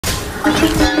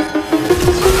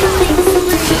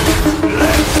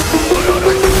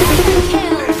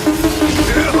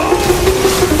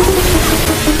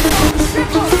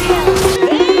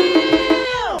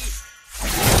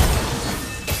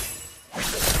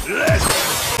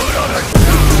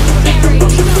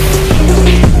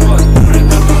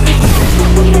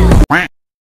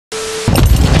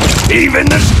Even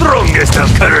the strongest of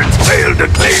currents fail to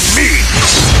claim me!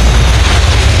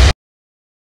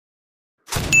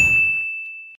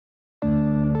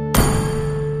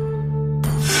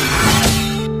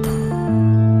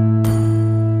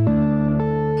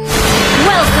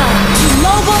 Welcome to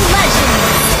Mobile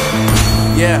Legends!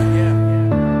 Yeah.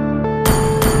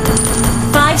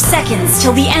 5 seconds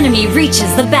till the enemy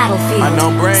reaches the battlefield. I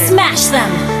know, Brain. Smash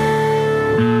them!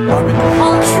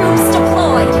 All troops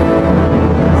deployed!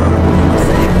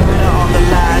 All the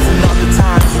lies and all the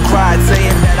times you cried,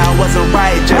 saying that I wasn't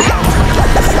right. Just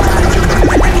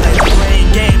playing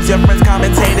games, your friends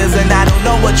commentators, and I don't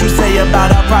know what you say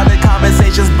about our private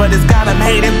conversations, but it's got them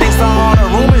hating. Thanks to all the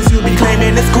rumors you be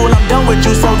claiming. It's cool, I'm done with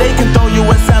you, so they can throw you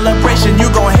a celebration. You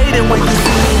gon' hate it when you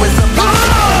see me with somebody.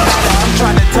 I'm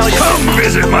trying to tell you. Come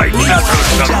visit my castle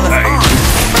sometime.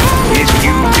 If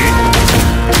you did.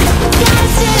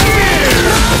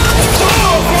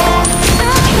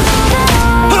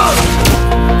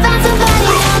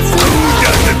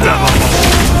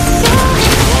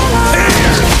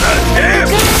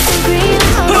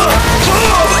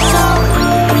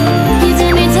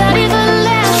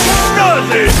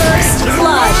 First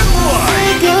blood.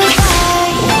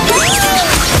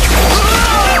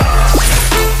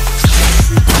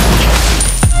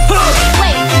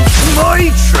 Wait.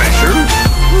 My treasure?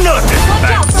 Nothing.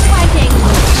 Watch out for flanking.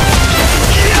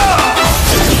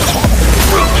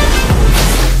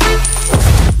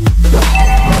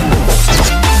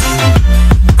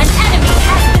 An enemy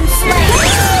has been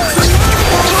slain.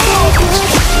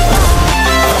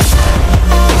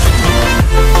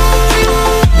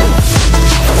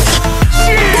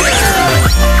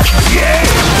 Yes,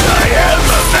 I am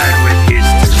a man with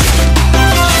history.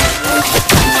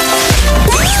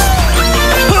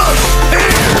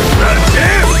 Here's the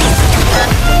tip.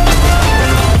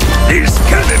 This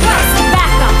cannon Best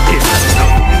backup. is so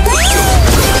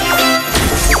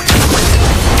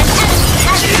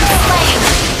An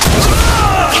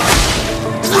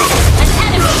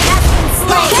enemy has been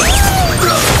slain.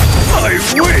 my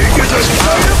wig is a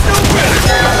sign of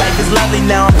nobility. My life is lovely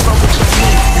now, I'm focused on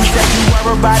me. You said you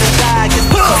were about to die, I guess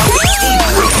the call is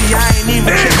see, I ain't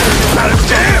even tripping. I don't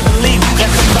believe that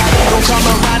somebody gon' come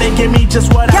around and give me just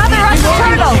what I need. Gather us,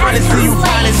 turtle. I see you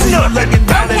fine and see you looking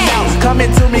down and out.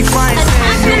 Coming to me crying,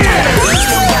 saying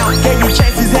you gave you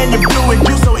chances and you blew it.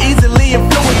 You so easily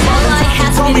influenced. You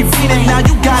told me beat it, now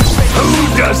you got straight.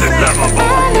 Who doesn't love a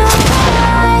boy?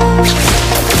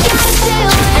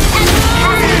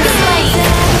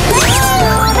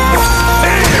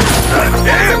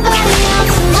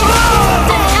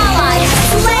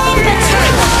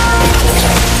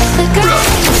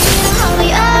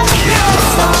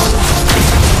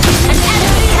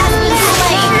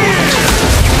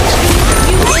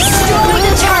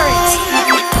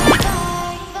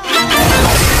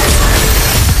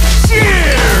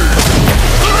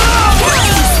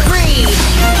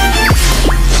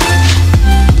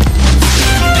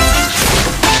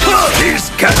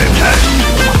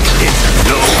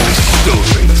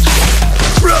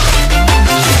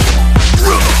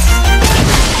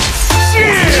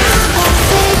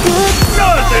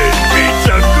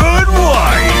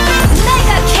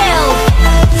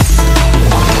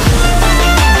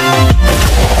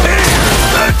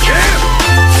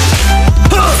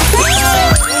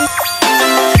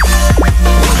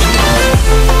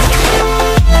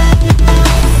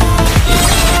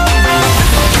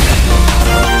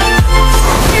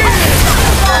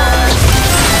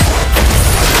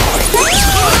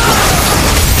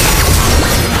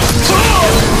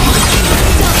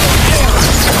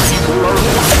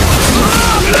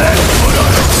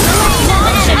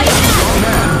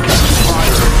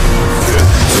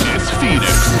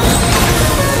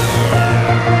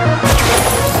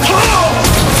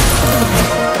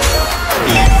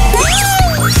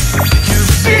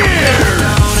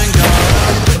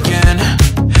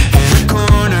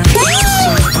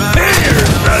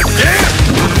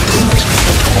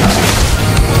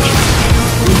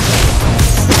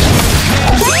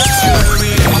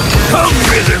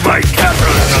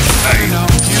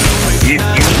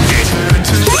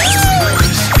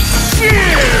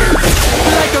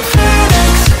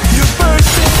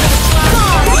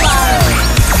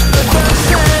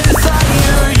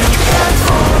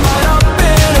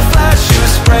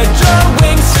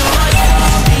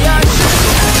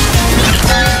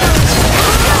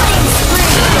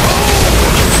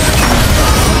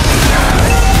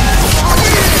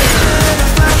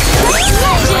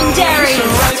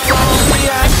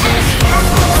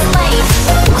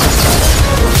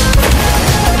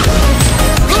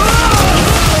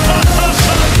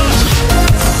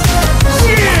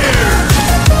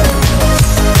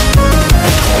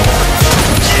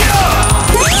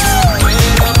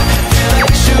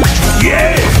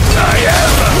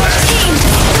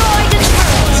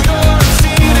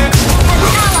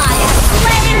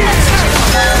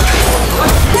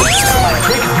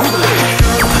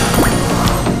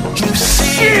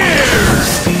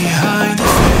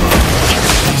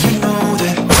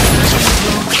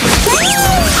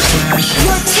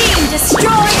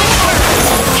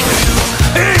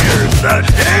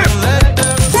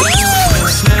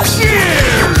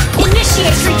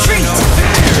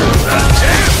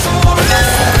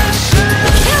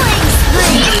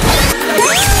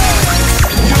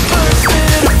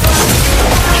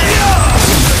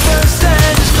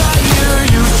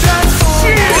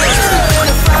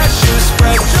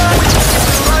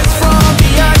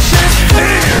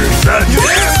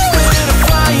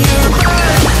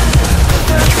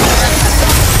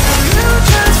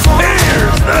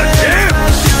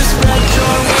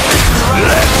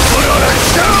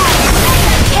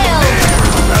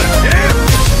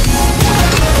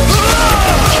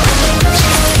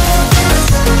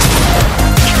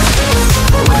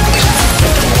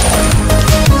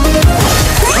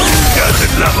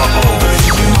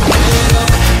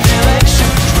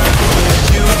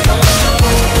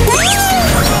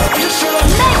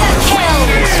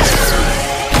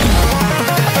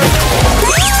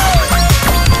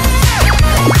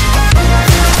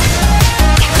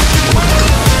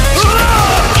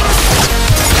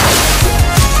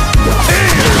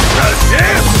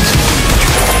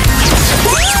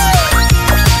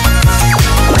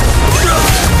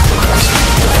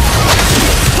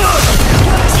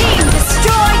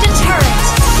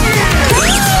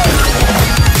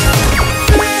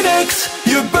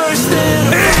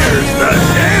 Here's the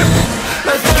tip!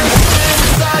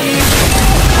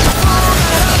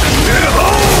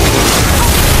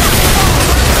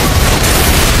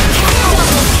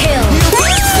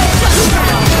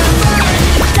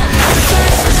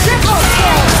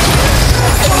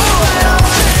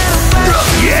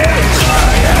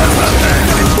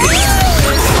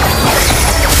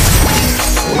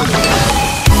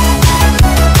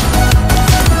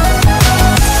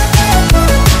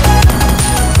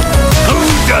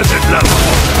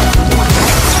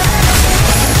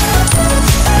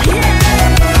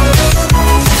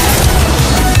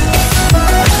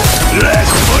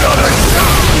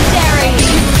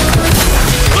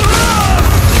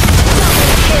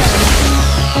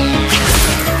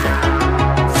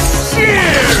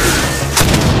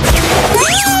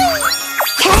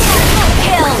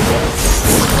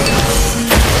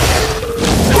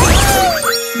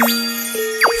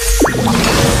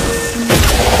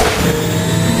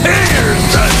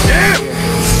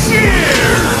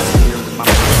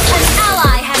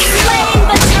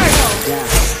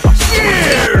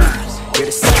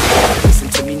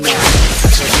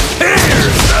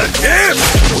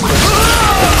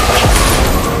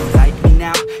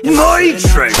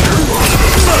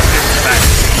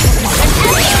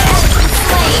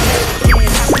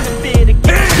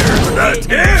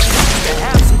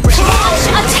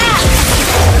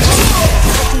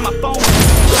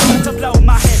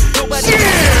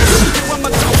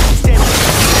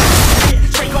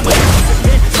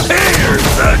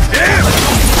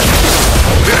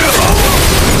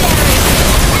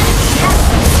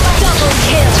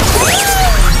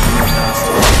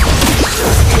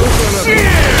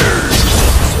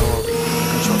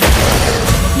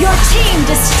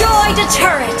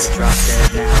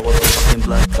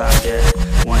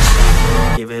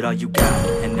 You got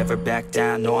and never back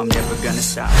down. No, I'm never gonna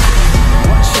stop.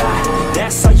 One shot,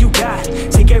 that's all you got.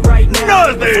 Take it right now.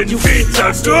 Nothing beats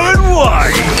a good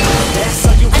wife. That's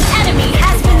all you got. An enemy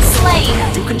has been slain.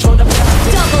 You control the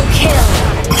power. Double kill.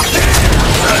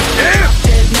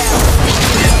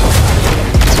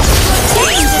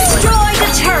 Team destroy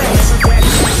the turret.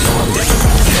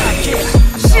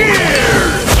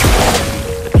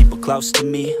 The people close to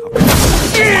me.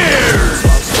 Cheers.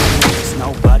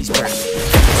 Nobody's perfect.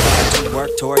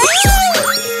 Work towards it.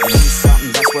 You need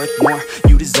something that's worth more.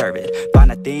 You deserve it. Find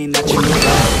a thing that you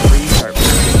love. Breathe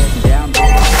purpose. Heading down the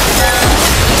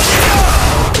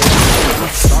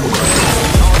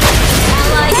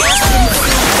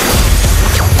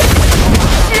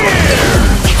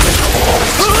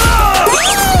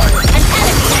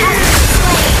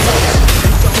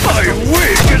My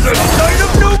wig is a sign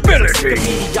of nobility.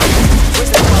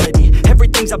 Where's the quality?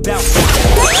 Everything's about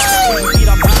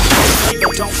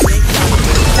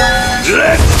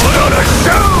let's put on a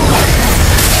show!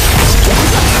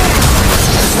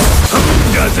 Who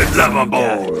doesn't love a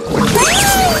ball?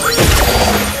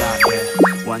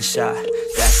 One shot,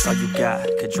 that's all you got.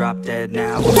 Could drop dead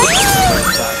now. One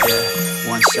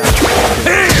shot.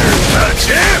 Here's the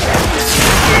tip!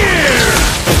 Here's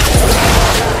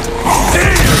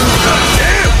the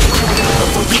tip!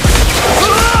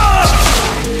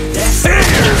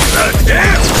 Here's the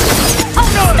tip!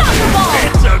 Unstoppable!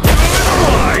 It's a good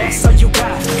wife! That's all you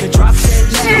got. Could drop dead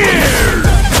now. Cheers!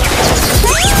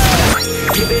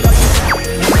 Give it all you got.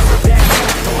 Never back.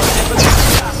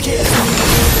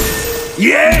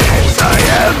 Yes, I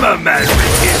am a man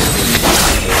with it.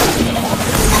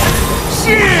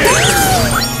 Cheers!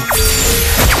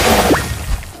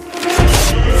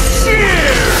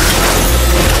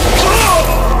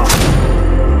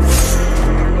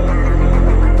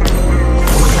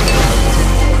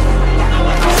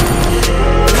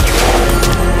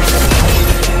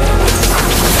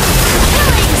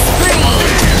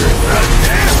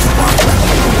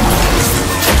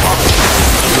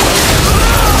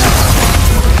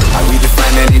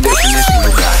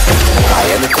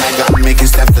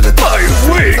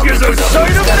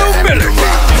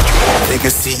 Take a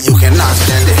seat, you cannot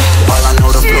stand it. All I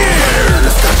know the flow and the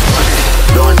stuff funny.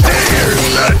 Don't touch me,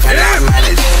 you cannot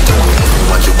manage.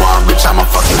 What you want, bitch, I'm a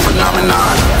fucking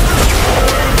phenomenon.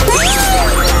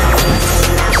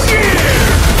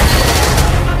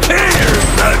 Here's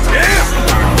the tip!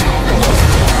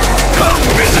 Come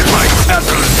visit my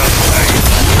castle someday.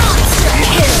 Monster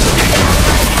kill!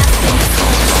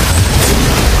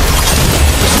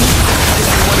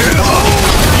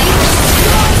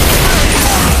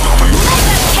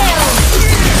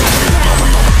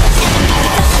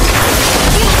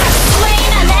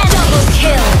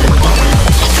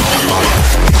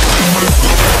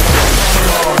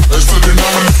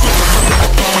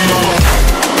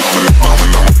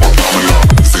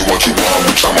 See what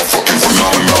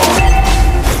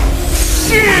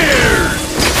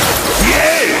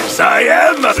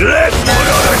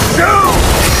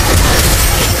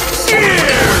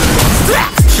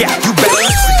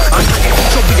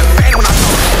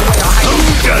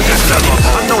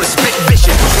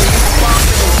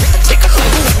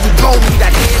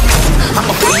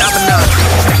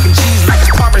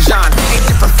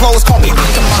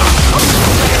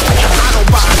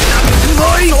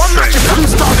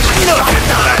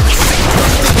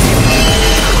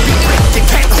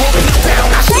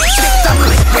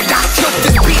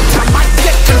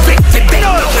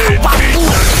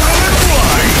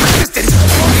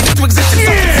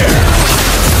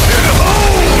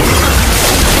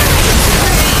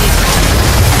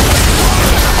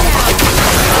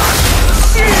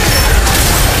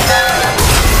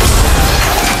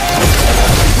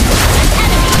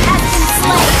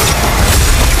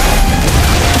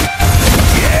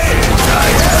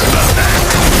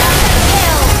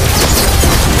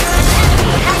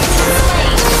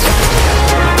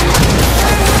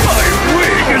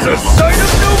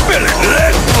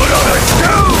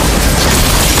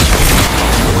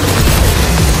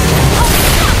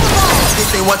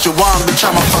what you want, bitch,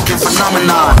 I'm a fucking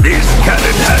phenomenon. This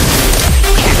cannon has